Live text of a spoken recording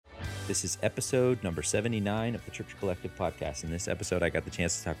This is episode number 79 of the Church Collective podcast. In this episode, I got the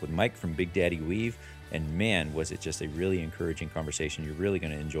chance to talk with Mike from Big Daddy Weave, and man, was it just a really encouraging conversation. You're really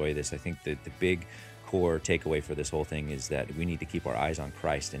going to enjoy this. I think that the big core takeaway for this whole thing is that we need to keep our eyes on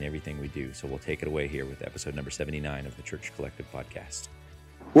Christ in everything we do. So we'll take it away here with episode number 79 of the Church Collective podcast.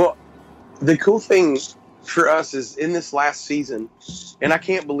 Well, the cool thing for us is in this last season, and I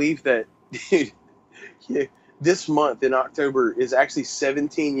can't believe that this month in October is actually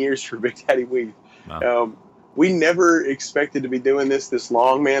 17 years for Big Daddy Weave. Wow. We never expected to be doing this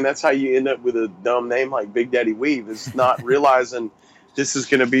long, man. That's how you end up with a dumb name like Big Daddy Weave, is not realizing this is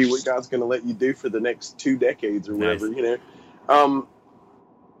going to be what God's going to let you do for the next 2 decades or whatever. Nice.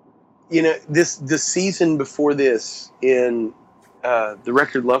 The season before this in the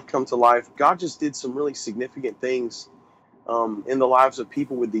record Love Come to Life, God just did some really significant things in the lives of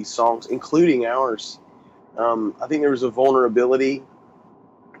people with these songs, including ours. I think there was a vulnerability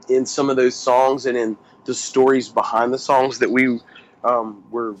in some of those songs and in the stories behind the songs that we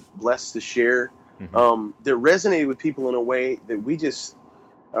were blessed to share, that resonated with people in a way that we just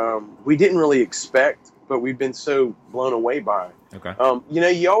we didn't really expect, but we've been so blown away by. Okay.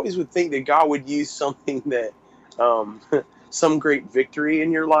 You always would think that God would use something that some great victory in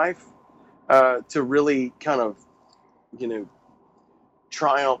your life to really kind of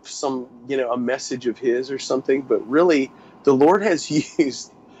triumph a message of his or something, but really the Lord has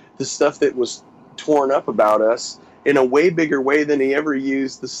used the stuff that was torn up about us in a way bigger way than he ever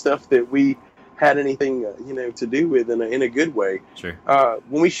used the stuff that we had anything to do with in a good way. Sure.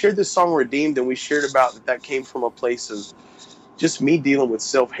 When we shared this song Redeemed, and we shared about that came from a place of just me dealing with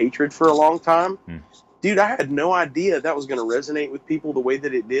self-hatred for a long time, dude, I had no idea that was going to resonate with people the way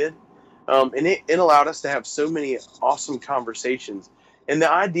that it did. And it allowed us to have so many awesome conversations. And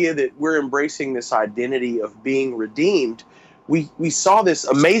the idea that we're embracing this identity of being redeemed, we saw this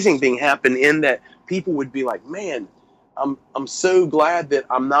amazing thing happen in that people would be like, man, I'm so glad that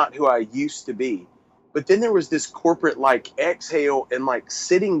I'm not who I used to be. But then there was this corporate exhale and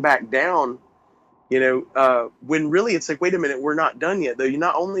sitting back down, when really it's like, wait a minute, we're not done yet. Though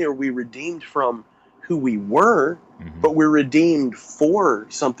not only are we redeemed from who we were, but we're redeemed for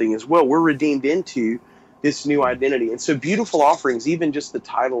something as well. We're redeemed into this new identity. And so Beautiful Offerings, even just the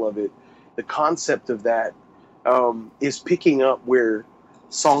title of it, the concept of that is picking up where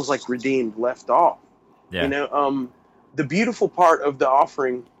songs like Redeemed left off. Yeah. The beautiful part of the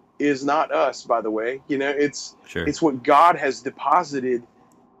offering is not us, by the way. It's what God has deposited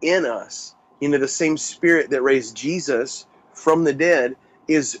in us. The same Spirit that raised Jesus from the dead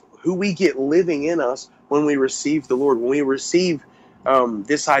is who we get living in us when we receive the Lord, when we receive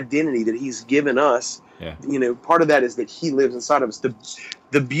this identity that he's given us. Yeah. Part of that is that he lives inside of us.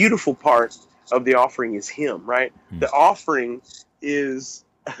 The beautiful part of the offering is him, right? The offering is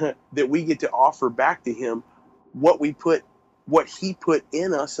that we get to offer back to him what he put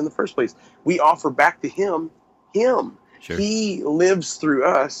in us in the first place. We offer back to him. Sure. He lives through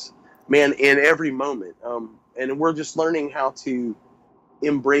us, man, in every moment. And we're just learning how to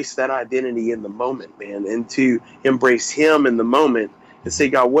embrace that identity in the moment, man, and to embrace him in the moment and say,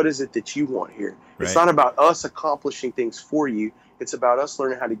 God, what is it that you want here? Right. It's not about us accomplishing things for you. It's about us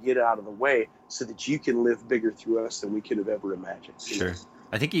learning how to get out of the way so that you can live bigger through us than we could have ever imagined. Sure.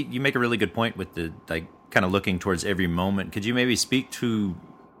 I think you make a really good point with the kind of looking towards every moment. Could you maybe speak to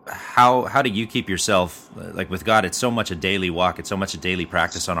how do you keep yourself with God? It's so much a daily walk. It's so much a daily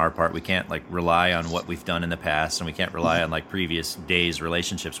practice on our part. We can't rely on what we've done in the past, and we can't rely on previous days'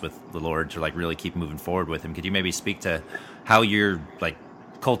 relationships with the Lord to really keep moving forward with him. Could you maybe speak to how you're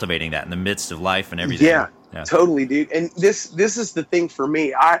cultivating that in the midst of life and everything? Yeah, totally, dude. And this is the thing for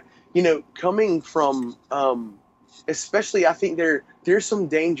me. Coming from especially, I think there's some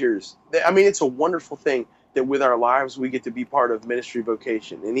dangers. It's a wonderful thing that with our lives we get to be part of ministry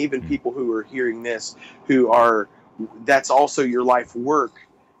vocation, and even people who are hearing this that's also your life work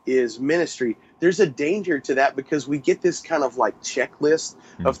is ministry. There's a danger to that because we get this kind of checklist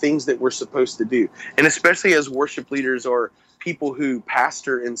of things that we're supposed to do, and especially as worship leaders or people who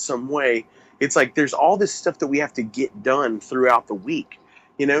pastor in some way, it's there's all this stuff that we have to get done throughout the week.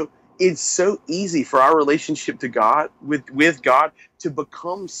 It's so easy for our relationship to God with God to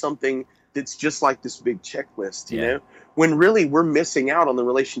become something that's just like this big checklist, when really we're missing out on the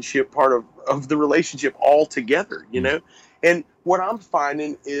relationship part of the relationship altogether, And what I'm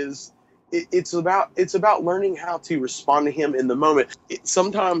finding is it's about learning how to respond to him in the moment.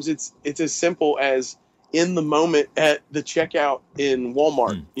 Sometimes it's as simple as in the moment at the checkout in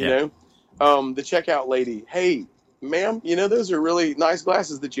Walmart, the checkout lady, hey, ma'am, those are really nice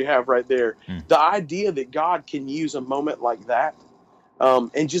glasses that you have right there. The idea that God can use a moment like that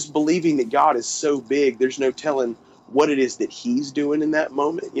and just believing that God is so big, there's no telling what it is that he's doing in that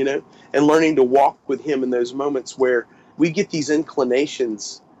moment, and learning to walk with him in those moments where we get these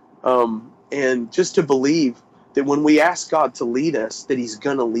inclinations, and just to believe that when we ask God to lead us, that he's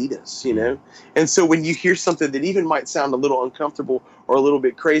going to lead us, And so when you hear something that even might sound a little uncomfortable or a little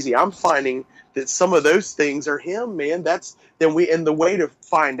bit crazy, I'm finding that some of those things are him, man. And the way to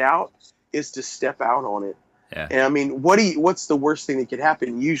find out is to step out on it. Yeah. And I mean, what's the worst thing that could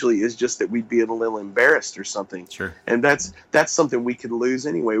happen? Usually is just that we'd be a little embarrassed or something. Sure. And that's something we could lose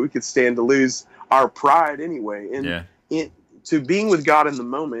anyway. We could stand to lose our pride anyway. And to being with God in the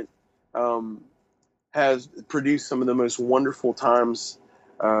moment, has produced some of the most wonderful times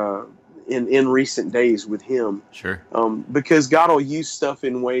in recent days with him. Sure. Because God will use stuff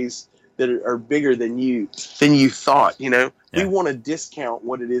in ways that are bigger than you thought. Yeah. We want to discount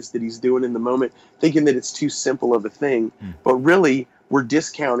what it is that he's doing in the moment, thinking that it's too simple of a thing. But really, we're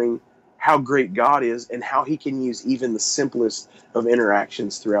discounting how great God is and how he can use even the simplest of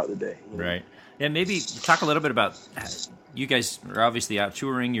interactions throughout the day. Right. And maybe talk a little bit about, you guys are obviously out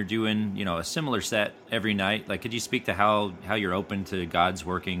touring. You're doing, a similar set every night. Like, could you speak to how you're open to God's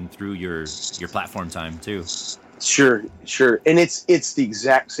working through your platform time too? Sure. And it's the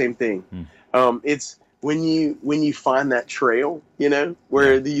exact same thing. It's when you find that trail,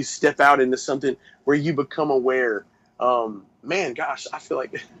 where you step out into something where you become aware. Man, gosh, I feel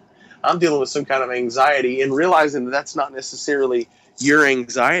like I'm dealing with some kind of anxiety and realizing that that's not necessarily your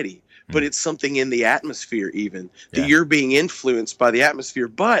anxiety, but it's something in the atmosphere even, that you're being influenced by the atmosphere.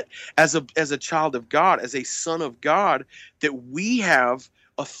 But as a child of God, as a son of God, that we have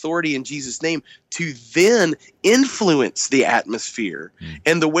authority in Jesus' name to then influence the atmosphere.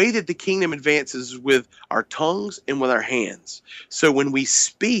 And the way that the kingdom advances with our tongues and with our hands. So when we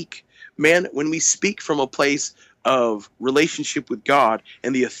speak, from a place of relationship with God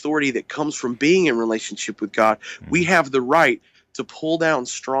and the authority that comes from being in relationship with God, we have the right to pull down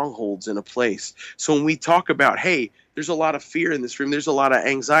strongholds in a place. So when we talk about, hey, there's a lot of fear in this room, there's a lot of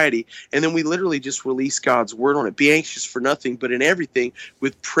anxiety, and then we literally just release God's word on it. Be anxious for nothing, but in everything,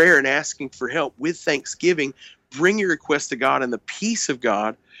 with prayer and asking for help, with thanksgiving, bring your request to God, and the peace of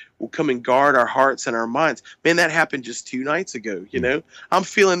God will come and guard our hearts and our minds. Man, that happened just 2 nights ago, I'm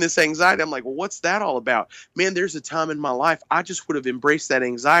feeling this anxiety. I'm like, well, what's that all about? Man, there's a time in my life I just would have embraced that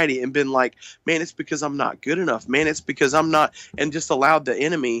anxiety and been like, man, it's because I'm not good enough. Man, it's because I'm not, and just allowed the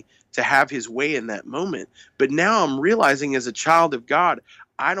enemy to have his way in that moment. But now I'm realizing, as a child of God,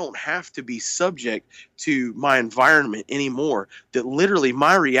 I don't have to be subject to my environment anymore, that literally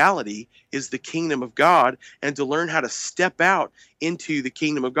my reality is the kingdom of God, and to learn how to step out into the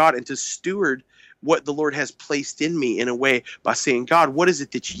kingdom of God and to steward what the Lord has placed in me in a way by saying, God, what is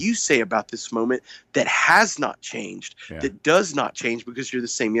it that you say about this moment that has not changed, that does not change, because you're the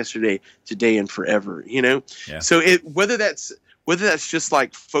same yesterday, today, and forever, So whether that's just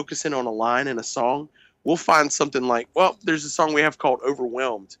like focusing on a line in a song, we'll find something like, well, there's a song we have called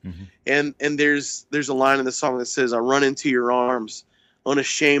Overwhelmed. And there's a line in the song that says, I run into your arms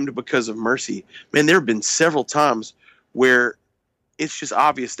unashamed because of mercy. Man, there have been several times where it's just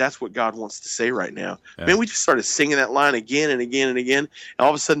obvious that's what God wants to say right now. Man, we just started singing that line again and again and again. And all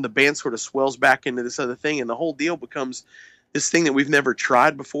of a sudden the band sort of swells back into this other thing. And the whole deal becomes this thing that we've never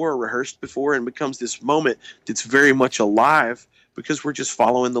tried before or rehearsed before, and becomes this moment that's very much alive, because we're just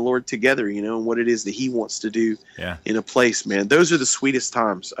following the Lord together, and what it is that he wants to do in a place, man. Those are the sweetest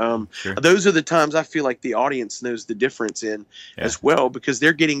times. Those are the times I feel like the audience knows the difference in as well, because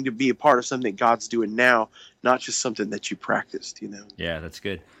they're getting to be a part of something that God's doing now, not just something that you practiced, Yeah, that's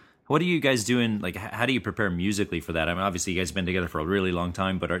good. What are you guys doing? Like, how do you prepare musically for that? I mean, obviously you guys have been together for a really long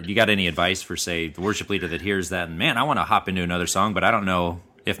time, but you got any advice for, say, the worship leader that hears that, and man, I want to hop into another song, but I don't know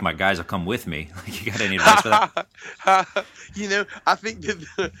if my guys will come with me? Like, you got any advice for that? I think that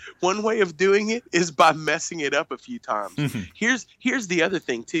the one way of doing it is by messing it up a few times. Here's the other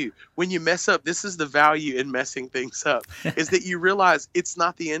thing too. When you mess up, this is the value in messing things up, is that you realize it's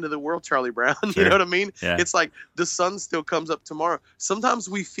not the end of the world, Charlie Brown. You know what I mean? Yeah. It's like the sun still comes up tomorrow. Sometimes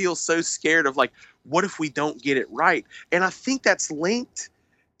we feel so scared of, like, what if we don't get it right? And I think that's linked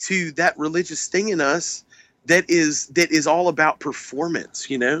to that religious thing in us that is all about performance,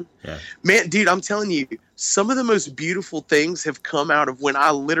 Man, dude, I'm telling you, some of the most beautiful things have come out of when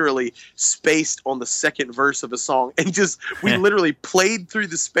I literally spaced on the second verse of a song, and we literally played through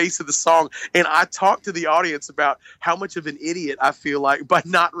the space of the song, and I talked to the audience about how much of an idiot I feel like by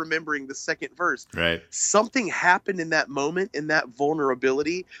not remembering the second verse. Right. Something happened in that moment, in that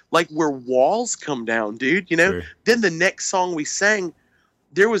vulnerability, like where walls come down, dude, Sure. Then the next song we sang,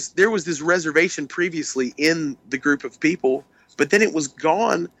 there was this reservation previously in the group of people, but then it was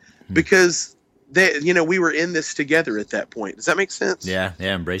gone because we were in this together at that point. Does that make sense? Yeah.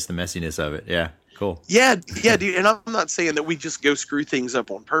 Embrace the messiness of it. Yeah. Cool. Yeah, dude. And I'm not saying that we just go screw things up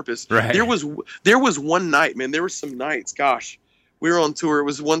on purpose. Right. There was one night, man. There were some nights. Gosh, we were on tour. It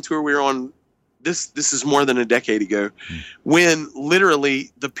was one tour we were on. This is more than a decade ago, when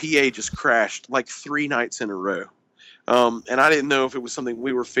literally the PA just crashed like 3 nights in a row. And I didn't know if it was something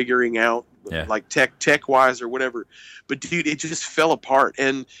we were figuring out, like tech wise or whatever. But dude, it just fell apart.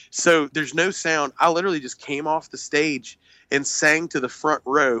 And so there's no sound. I literally just came off the stage and sang to the front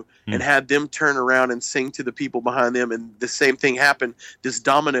row and had them turn around and sing to the people behind them. And the same thing happened, this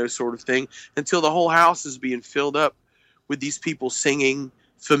domino sort of thing, until the whole house is being filled up with these people singing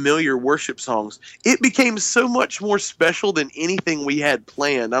familiar worship songs. It became so much more special than anything we had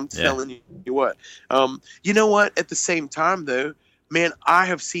planned. I'm telling you what. You know what? At the same time, though, man, I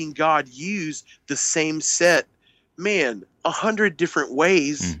have seen God use the same set, 100 different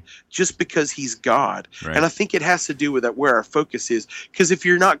ways just because he's God. Right. And I think it has to do with that, where our focus is. Because if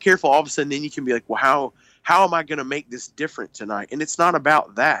you're not careful, all of a sudden then you can be like, well, how am I going to make this different tonight? And it's not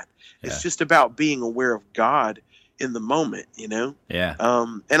about that. It's just about being aware of God in the moment, Yeah.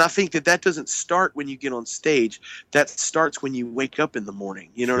 And I think that doesn't start when you get on stage. That starts when you wake up in the morning.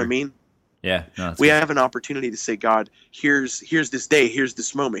 You know what I mean? Yeah. No, we have an opportunity to say, God, here's this day, here's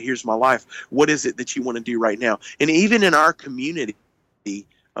this moment, here's my life. What is it that you want to do right now? And even in our community,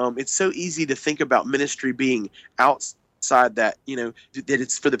 it's so easy to think about ministry being outside that, that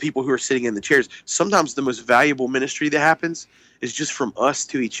it's for the people who are sitting in the chairs. Sometimes the most valuable ministry that happens is just from us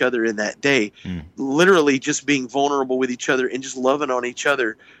to each other in that day, literally just being vulnerable with each other and just loving on each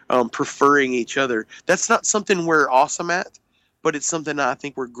other, preferring each other. That's not something we're awesome at, but it's something I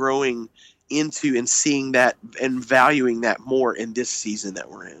think we're growing into and seeing that and valuing that more in this season that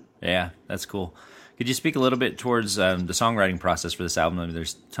we're in. Yeah, that's cool. Could you speak a little bit towards the songwriting process for this album? I mean,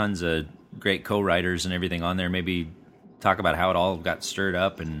 there's tons of great co-writers and everything on there. Maybe talk about how it all got stirred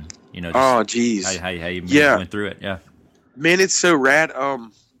up and, just how you went through it. Yeah. Man, it's so rad.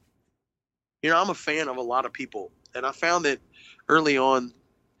 I'm a fan of a lot of people, and I found that early on,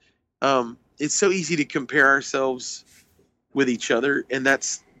 it's so easy to compare ourselves with each other, and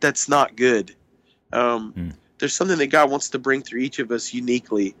that's not good. There's something that God wants to bring through each of us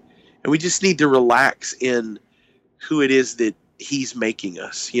uniquely, and we just need to relax in who it is that he's making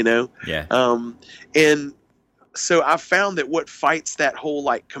us, Yeah. And so I found that what fights that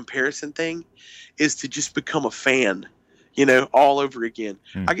whole comparison thing is to just become a fan, all over again.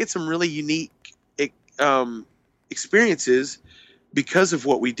 I get some really unique experiences because of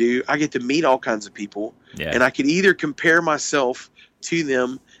what we do. I get to meet all kinds of people, and I could either compare myself to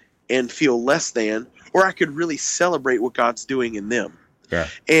them and feel less than, or I could really celebrate what God's doing in them. Yeah.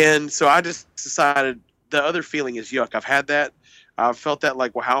 And so I just decided the other feeling is yuck. I've had that. I've felt that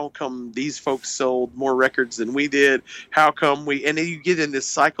well, how come these folks sold more records than we did? How come and then you get in this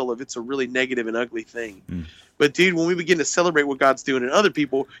cycle of it's a really negative and ugly thing. But dude, when we begin to celebrate what God's doing in other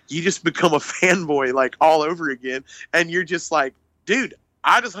people, you just become a fanboy all over again. And you're just like, dude,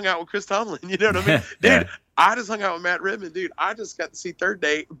 I just hung out with Chris Tomlin. You know what I mean? Dude, I just hung out with Matt Redman. Dude, I just got to see Third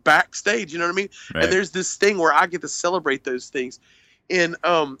Day backstage. You know what I mean? Right. And there's this thing where I get to celebrate those things. And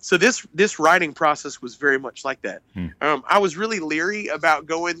so this writing process was very much like that. I was really leery about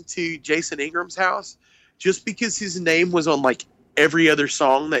going to Jason Ingram's house just because his name was on every other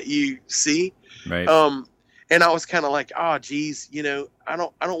song that you see. Right. And I was kind of like, geez, I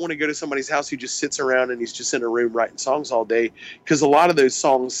don't want to go to somebody's house who just sits around and he's just in a room writing songs all day. Because a lot of those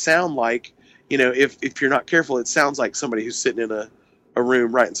songs sound like, if you're not careful, it sounds like somebody who's sitting in a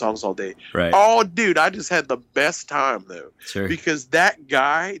room writing songs all day. Right. Oh, dude, I just had the best time, though. Sure. Because that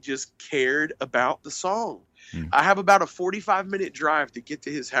guy just cared about the song. I have about a 45-minute drive to get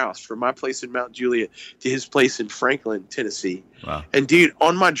to his house from my place in Mount Juliet to his place in Franklin, Tennessee. Wow. And, dude,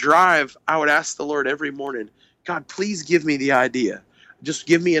 on my drive, I would ask the Lord every morning, God, please give me the idea. Just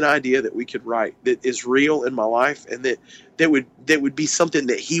give me an idea that we could write that is real in my life and that would be something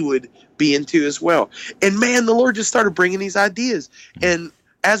that he would be into as well. And, man, the Lord just started bringing these ideas. And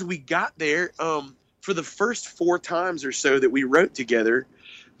as we got there, for the first 4 times or so that we wrote together,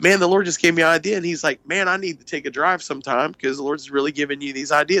 man, the Lord just gave me an idea, and he's like, man, I need to take a drive sometime because the Lord's really giving you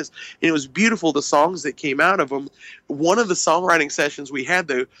these ideas. And it was beautiful, the songs that came out of them. One of the songwriting sessions we had,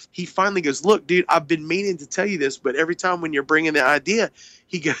 though, he finally goes, look, dude, I've been meaning to tell you this, but every time when you're bringing the idea,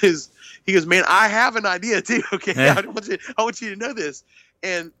 he goes, man, I have an idea too, okay? Yeah. I want you to know this.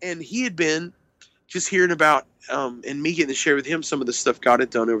 And he had been just hearing about and me getting to share with him some of the stuff God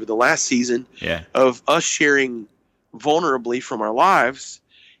had done over the last season of us sharing vulnerably from our lives.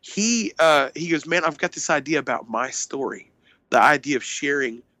 He goes, man, I've got this idea about my story. the idea of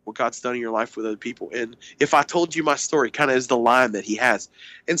sharing what God's done in your life with other people. And if I told you my story, kind of is the line that he has.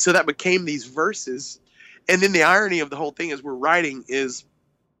 And so that became these verses. And then the irony of the whole thing as we're writing is,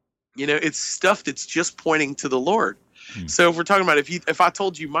 it's stuff that's just pointing to the Lord. So if we're talking about, if I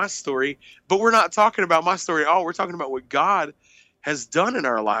told you my story, but we're not talking about my story at all, we're talking about what God has done in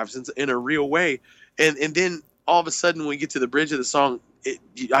our lives in a real way. And then all of a sudden when we get to the bridge of the song,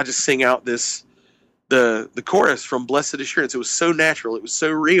 I just sing out the chorus from Blessed Assurance. It was so natural. It was so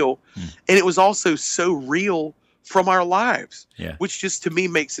real. And it was also so real from our lives, which just to me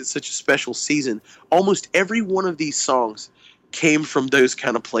makes it such a special season. Almost every one of these songs came from those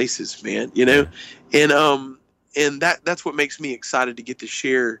kind of places, man, and that's what makes me excited to get to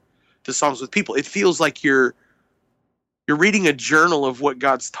share the songs with people. It feels like you're reading a journal of what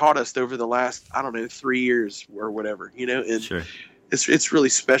God's taught us over the last, 3 years or whatever, and Sure. It's really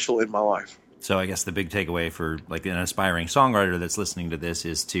special in my life. So I guess the big takeaway for like an aspiring songwriter that's listening to this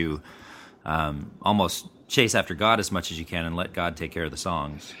is to almost chase after God as much as you can and let God take care of the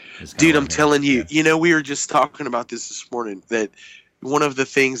songs. Dude, I'm telling you, we were just talking about this morning, that one of the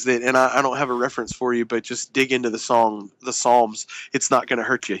things that, and I don't have a reference for you, but just dig into the Psalms. It's not going to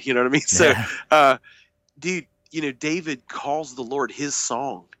hurt you. You know what I mean? So, dude, David calls the Lord his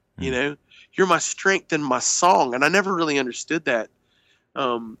song, you're my strength and my song. And I never really understood that.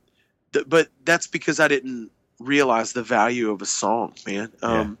 But that's because I didn't realize the value of a song, man.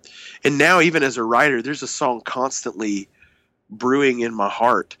 And now even as a writer, there's a song constantly brewing in my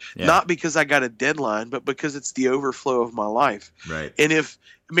heart, not because I got a deadline, but because it's the overflow of my life. Right.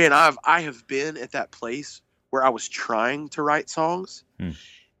 And I have been at that place where I was trying to write songs.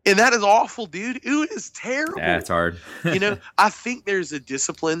 And that is awful, dude. It is terrible. Yeah, it's hard. I think there's a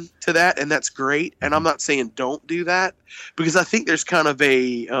discipline to that, and that's great. And I'm not saying don't do that, because I think there's kind of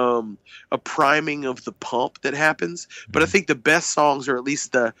a priming of the pump that happens. But I think the best songs, or at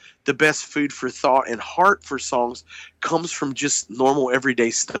least the best food for thought and heart for songs, comes from just normal everyday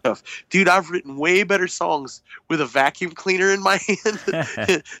stuff. Dude, I've written way better songs with a vacuum cleaner in my hand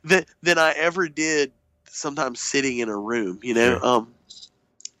than I ever did sometimes sitting in a room, Sure.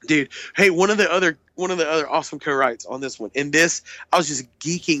 Dude, hey, one of the other awesome co-writes on this one, and this, I was just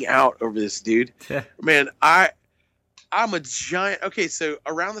geeking out over this, dude. Man, I'm a giant. Okay, so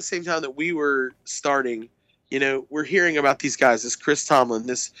around the same time that we were starting, we're hearing about these guys, this Chris Tomlin,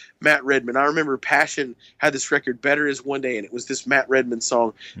 this Matt Redman. I remember Passion had this record, Better Is One Day, and it was this Matt Redman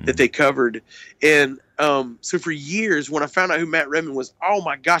song that they covered. And so for years, when I found out who Matt Redman was, oh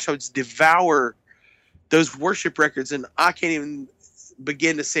my gosh, I would just devour those worship records, and I can't even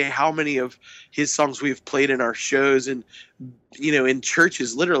begin to say how many of his songs we've played in our shows and in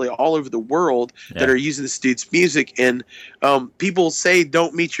churches literally all over the world that are using this dude's music. And people say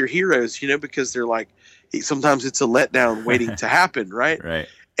don't meet your heroes, because they're like, sometimes it's a letdown waiting to happen, right?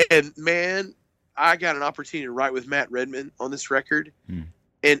 And man, I got an opportunity to write with Matt Redman on this record,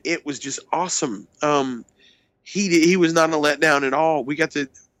 and it was just awesome. He was not a letdown at all.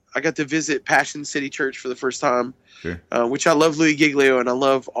 I got to visit Passion City Church for the first time, which I love Louis Giglio, and I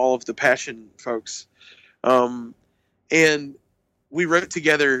love all of the Passion folks. And we wrote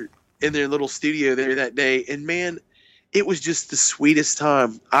together in their little studio there that day, and man, it was just the sweetest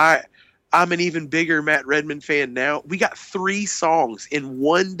time. I'm an even bigger Matt Redman fan now. We got 3 songs in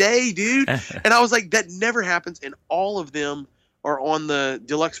one day, dude. And I was like, that never happens. And all of them are on the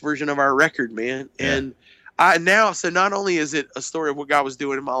deluxe version of our record, man. And so not only is it a story of what God was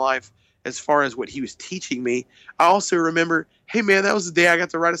doing in my life as far as what he was teaching me, I also remember, hey man, that was the day I got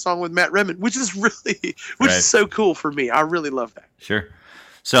to write a song with Matt Redman, which is so cool for me. I really love that. Sure.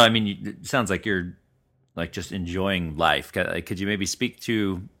 So, I mean, it sounds like you're like just enjoying life. Could you maybe speak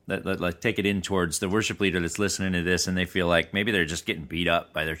to like take it in towards the worship leader that's listening to this and they feel like maybe they're just getting beat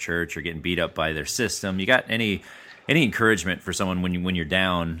up by their church or getting beat up by their system? You got any encouragement for someone when you're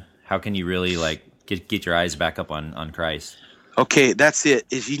down? How can you really like get your eyes back up on Christ? Okay, that's it.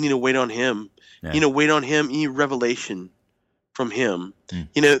 Is you need to wait on him. Wait on him. You need revelation from him.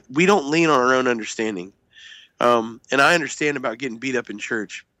 We don't lean on our own understanding. And I understand about getting beat up in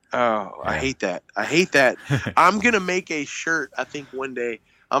church. I hate that. I'm going to make a shirt, I think one day.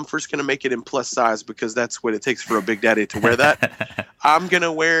 I'm first going to make it in plus size because that's what it takes for a big daddy to wear that. I'm going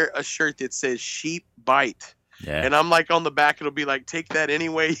to wear a shirt that says sheep bite. Yeah. And I'm like on the back, it'll be like, take that any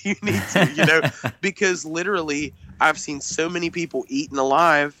way you need to, because literally I've seen so many people eaten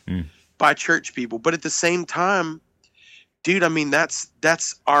alive by church people. But at the same time, dude, I mean, that's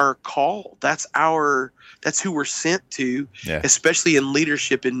our call. That's who we're sent to, especially in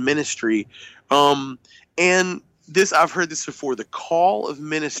leadership and ministry. And this, I've heard this before. The call of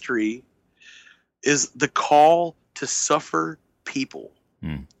ministry is the call to suffer people.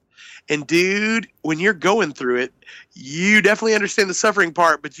 Mm. And dude, when you're going through it, you definitely understand the suffering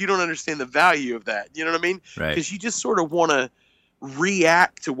part, but you don't understand the value of that. You know what I mean? Right. Because you just sort of want to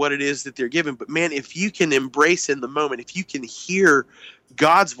react to what it is that they're given. But man, if you can embrace in the moment, if you can hear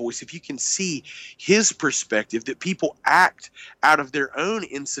God's voice, if you can see his perspective, that people act out of their own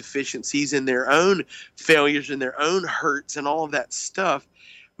insufficiencies and their own failures and their own hurts and all of that stuff,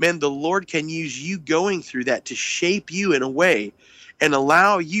 man, the Lord can use you going through that to shape you in a way and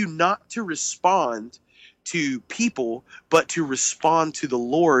allow you not to respond to people, but to respond to the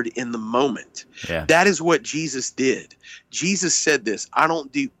Lord in the moment. Yeah. That is what Jesus did. Jesus said this, I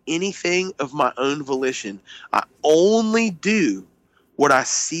don't do anything of my own volition. I only do what I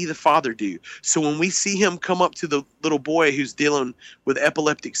see the Father do. So when we see him come up to the little boy who's dealing with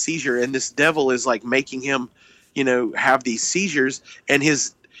epileptic seizure, and this devil is like making him, have these seizures, and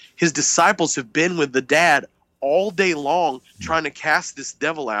his disciples have been with the dad all day long trying to cast this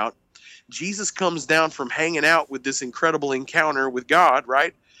devil out. Jesus comes down from hanging out with this incredible encounter with God,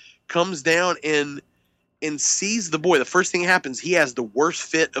 right? Comes down and sees the boy. The first thing happens, he has the worst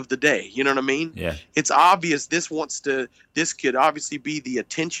fit of the day. You know what I mean? Yeah. It's obvious this could obviously be the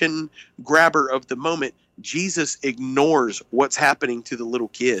attention grabber of the moment. Jesus ignores what's happening to the little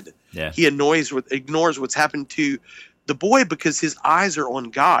kid. Yeah. He ignores what's happened to the boy because his eyes are on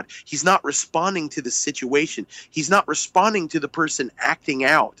God. He's not responding to the situation. He's not responding to the person acting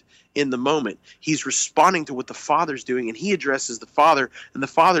out in the moment. He's responding to what the Father's doing, and he addresses the Father, and the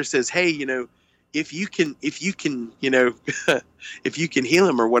Father says, hey, if you can, if you can heal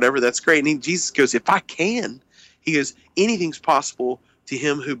him or whatever, that's great. And Jesus goes, if I can, he goes, anything's possible to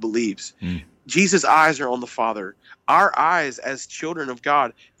him who believes. Mm. Jesus' eyes are on the Father. Our eyes as children of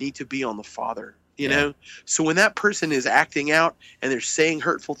God need to be on the Father. You know, so when that person is acting out and they're saying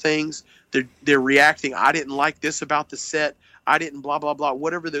hurtful things, they're reacting. I didn't like this about the set. I didn't blah, blah, blah,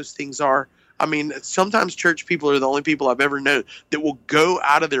 whatever those things are. I mean, sometimes church people are the only people I've ever known that will go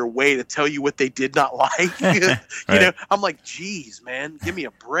out of their way to tell you what they did not like. Right. I'm like, geez, man, give me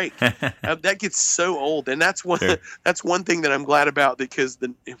a break. That gets so old. And that's one thing that I'm glad about, because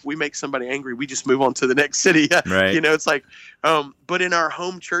if we make somebody angry, we just move on to the next city. Right. It's like, but in our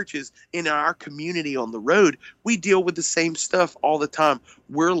home churches, in our community on the road, we deal with the same stuff all the time.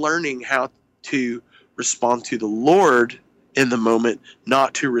 We're learning how to respond to the Lord in the moment,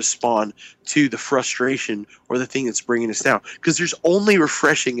 not to respond to the frustration or the thing that's bringing us down. Because there's only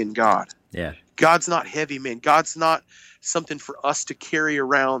refreshing in God. Yeah. God's not heavy, man. God's not something for us to carry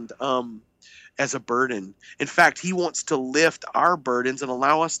around as a burden. In fact, he wants to lift our burdens and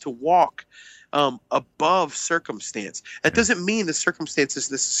allow us to walk above circumstance. That doesn't mean the circumstance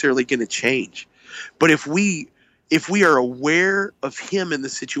is necessarily going to change. But if we are aware of him in the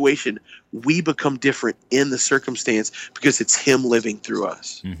situation, we become different in the circumstance because it's him living through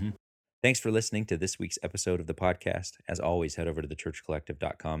us. Mm-hmm. Thanks for listening to this week's episode of the podcast. As always, head over to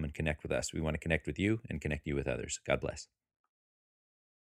thechurchcollective.com and connect with us. We want to connect with you and connect you with others. God bless.